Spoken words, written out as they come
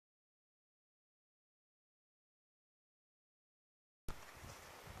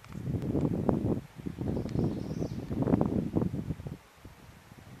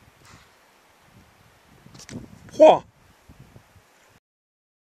Whoa!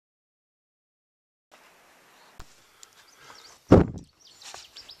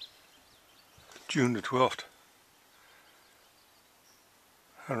 June the 12th.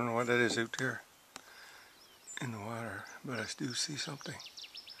 I don't know what that is out there in the water, but I do see something.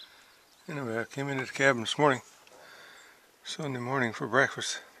 Anyway, I came into the cabin this morning, Sunday morning, for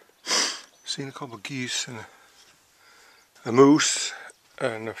breakfast. Seen a couple of geese and a moose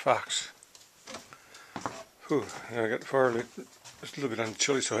and a fox. Whew, I got the fire lit just a little bit on the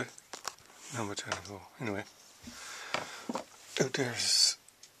chilly side. Not much on it though. Anyway, out there's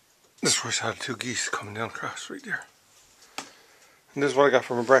this is where I saw the two geese coming down across right there. And this is what I got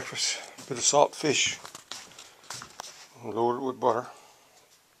for my breakfast. A bit of salt fish, loaded with butter,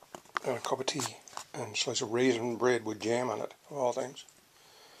 and a cup of tea, and a slice of raisin bread with jam on it, of all things.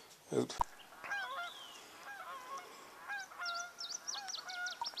 Out.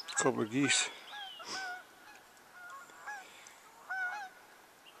 A couple of geese.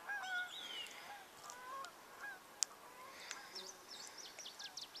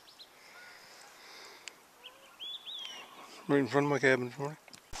 Right in front of my cabin this morning.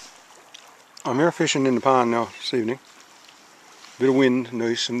 I'm here fishing in the pond now this evening. Bit of wind,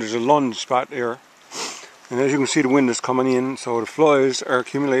 nice, and there's a lund spot there. And as you can see, the wind is coming in, so the flies are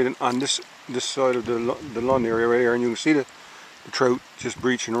accumulating on this side of the lund area right here, and you can see the trout just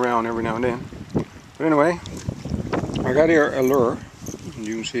breaching around every now and then. But anyway, I got here a lure, and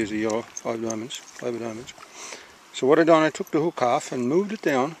you can see it's a yellow 5 diamonds. So what I done, I took the hook off and moved it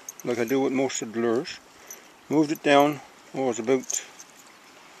down, like I do with most of the lures. Moved it down, oh, it's about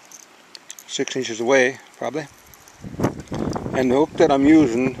 6 inches away, probably. And the hook that I'm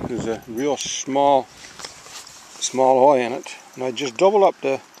using is a real small eye in it. And I just double up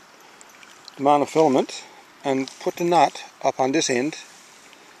the monofilament and put the knot up on this end,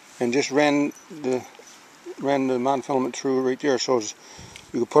 and just ran the monofilament through right there, so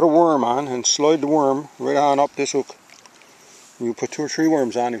you could put a worm on and slide the worm right on up this hook. You can put 2 or 3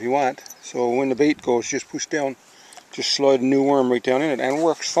 worms on if you want. So when the bait goes, just push down, just slide a new worm right down in it, and it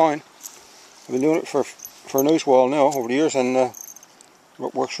works fine. I've been doing it for a nice while now, over the years, and it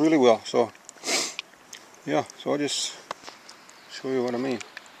works really well. So yeah, so I'll just show you what I mean.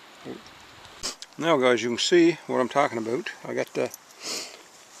 Now guys, you can see what I'm talking about. I got the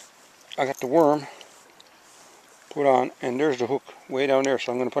worm put on, and there's the hook way down there.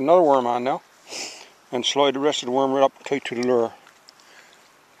 So I'm going to put another worm on now and slide the rest of the worm right up tight to the lure.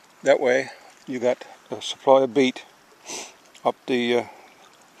 That way you got a supply of bait up the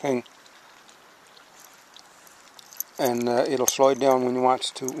thing, and it'll slide down when you want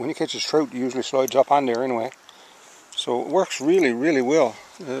to. When you catch a trout, it usually slides up on there anyway. So it works really, really well.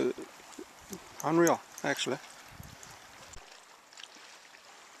 Unreal, actually.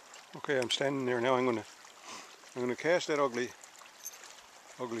 Okay, I'm standing there now. I'm gonna cast that ugly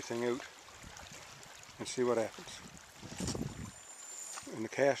thing out and see what happens. And the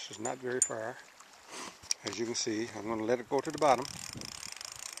cast is not very far, as you can see. I'm gonna let it go to the bottom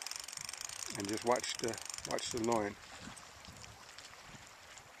and just watch the line.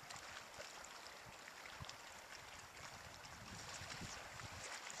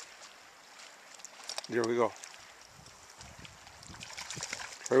 There we go.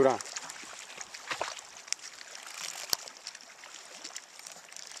 Right on.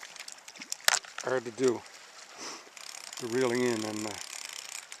 Hard to do the reeling in and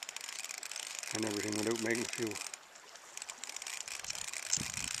everything without making a few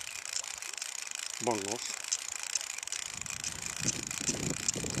bungles.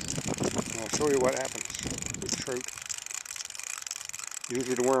 And I'll show you what happens with trout.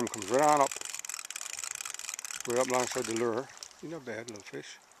 Usually the worm comes right on up, right up alongside the lure. You're not bad, little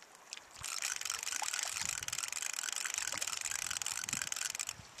fish.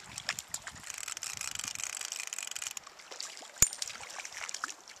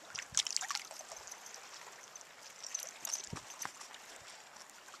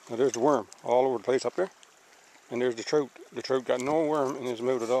 Now there's the worm all over the place up there, and there's the trout. The trout got no worm in his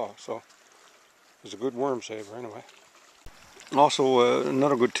mouth at all, so it's a good worm saver anyway. Also,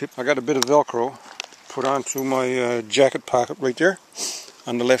 another good tip, I got a bit of Velcro put onto my jacket pocket right there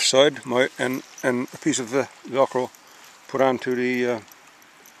on the left side, and a piece of Velcro put onto the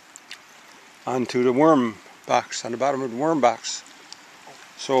worm box, on the bottom of the worm box,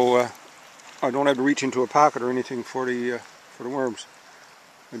 so I don't have to reach into a pocket or anything for the worms.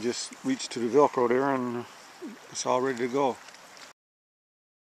 I just reach to the Velcro there, and it's all ready to go.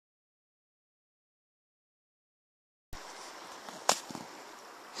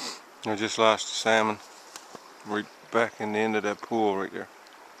 I just lost a salmon right back in the end of that pool right there.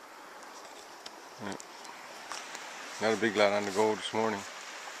 Yeah. Not a big lot on the go this morning.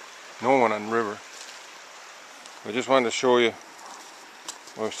 No one on the river. I just wanted to show you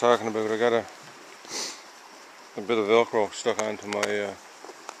what I was talking about. I got a bit of Velcro stuck onto my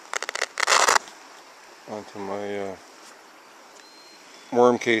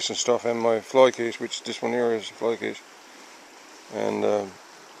worm case and stuff, and my fly case, which this one here is a fly case. And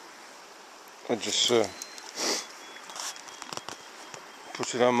I just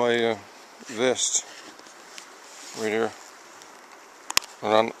put it on my vest right here,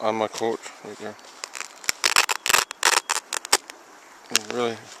 and on my coat right there. There's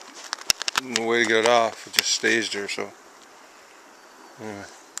really no way to get it off, it just stays there. So anyway,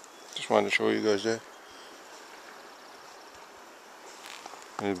 just wanted to show you guys that.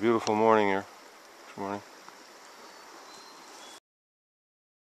 It's a beautiful morning here this morning.